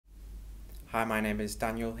Hi, my name is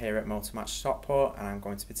Daniel here at Motor Match Stockport, and I'm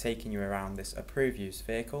going to be taking you around this approved used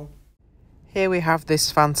vehicle. Here we have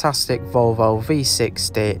this fantastic Volvo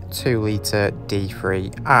V60 2.0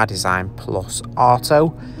 D3 R-Design Plus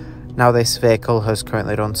Auto. Now this vehicle has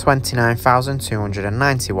currently done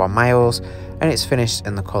 29,291 miles and it's finished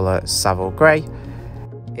in the colour Savile Grey.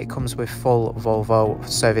 It comes with full Volvo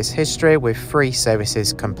service history with 3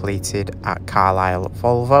 services completed at Carlisle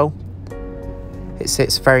Volvo. It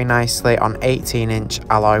sits very nicely on 18-inch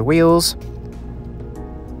alloy wheels.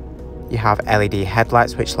 You have LED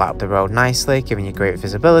headlights which light up the road nicely, giving you great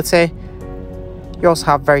visibility. You also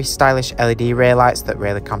have very stylish LED rear lights that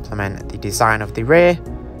really complement the design of the rear.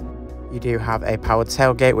 You do have a powered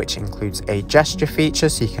tailgate which includes a gesture feature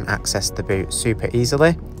so you can access the boot super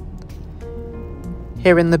easily.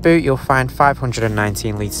 Here in the boot you'll find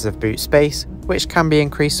 519 litres of boot space, which can be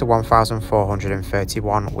increased to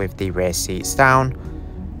 1,431 with the rear seats down.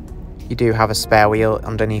 You do have a spare wheel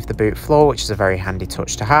underneath the boot floor, which is a very handy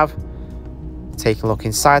touch to have. Take a look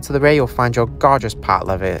inside to the rear, you'll find your gorgeous part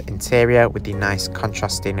leather interior with the nice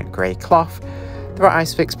contrasting grey cloth. There are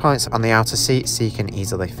ice fix points on the outer seat so you can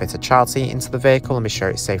easily fit a child seat into the vehicle and be sure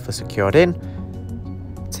it's safely secured in.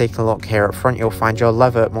 Taking a look here up front, you'll find your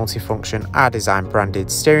leather multifunction R-Design branded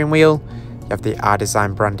steering wheel. You have the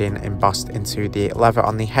R-Design branding embossed into the leather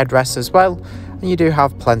on the headrest as well. And you do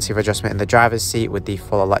have plenty of adjustment in the driver's seat with the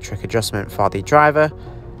full electric adjustment for the driver.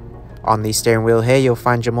 On the steering wheel here, you'll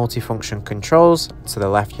find your multifunction controls. To the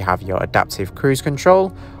left, you have your adaptive cruise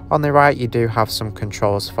control. On the right, you do have some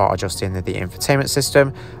controls for adjusting the infotainment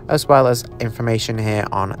system, as well as information here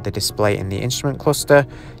on the display in the instrument cluster.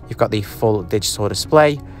 You've got the full digital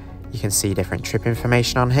display. You can see different trip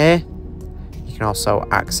information on here. You can also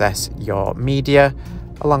access your media,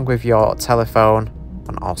 along with your telephone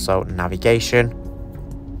and also navigation.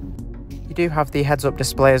 You do have the heads-up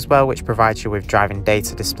display as well, which provides you with driving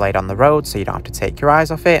data displayed on the road, so you don't have to take your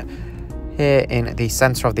eyes off it. Here in the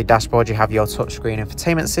centre of the dashboard, you have your touchscreen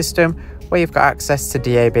infotainment system, where you've got access to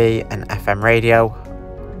DAB and FM radio.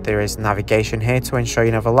 There is navigation here to ensure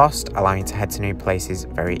you're never lost, allowing you to head to new places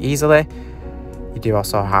very easily. You do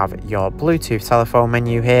also have your Bluetooth telephone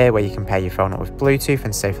menu here, where you can pair your phone up with Bluetooth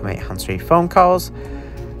and safely make hands-free phone calls.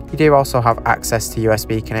 You do also have access to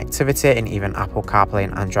USB connectivity and even Apple CarPlay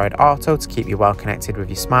and Android Auto to keep you well connected with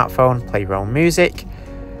your smartphone, play your own music.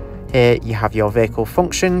 Here you have your vehicle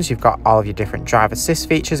functions. You've got all of your different drive assist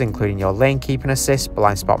features, including your lane keeping assist,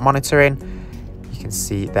 blind spot monitoring. You can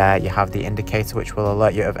see there you have the indicator which will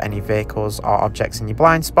alert you of any vehicles or objects in your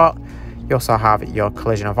blind spot. You also have your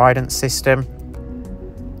collision avoidance system.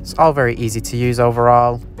 It's all very easy to use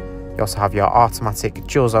overall. You also have your automatic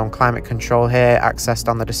dual zone climate control here accessed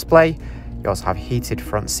on the display. You also have heated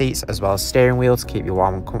front seats as well as steering wheel to keep you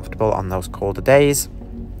warm and comfortable on those colder days.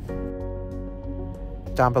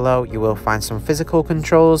 Down below you will find some physical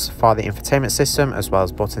controls for the infotainment system, as well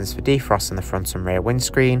as buttons for defrost in the front and rear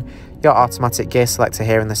windscreen. Your automatic gear selector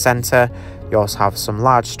here in the centre. You also have some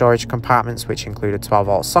large storage compartments which include a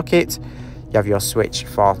 12-volt socket. You have your switch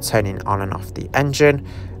for turning on and off the engine,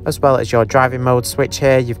 as well as your driving mode switch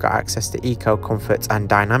here. You've got access to Eco, Comfort and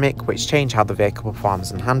Dynamic, which change how the vehicle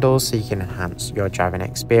performs and handles so you can enhance your driving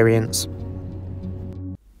experience.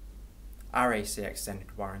 Our AC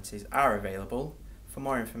extended warranties are available. For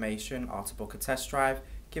more information or to book a test drive,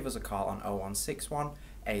 give us a call on 0161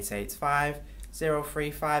 885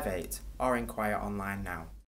 0358 or inquire online now.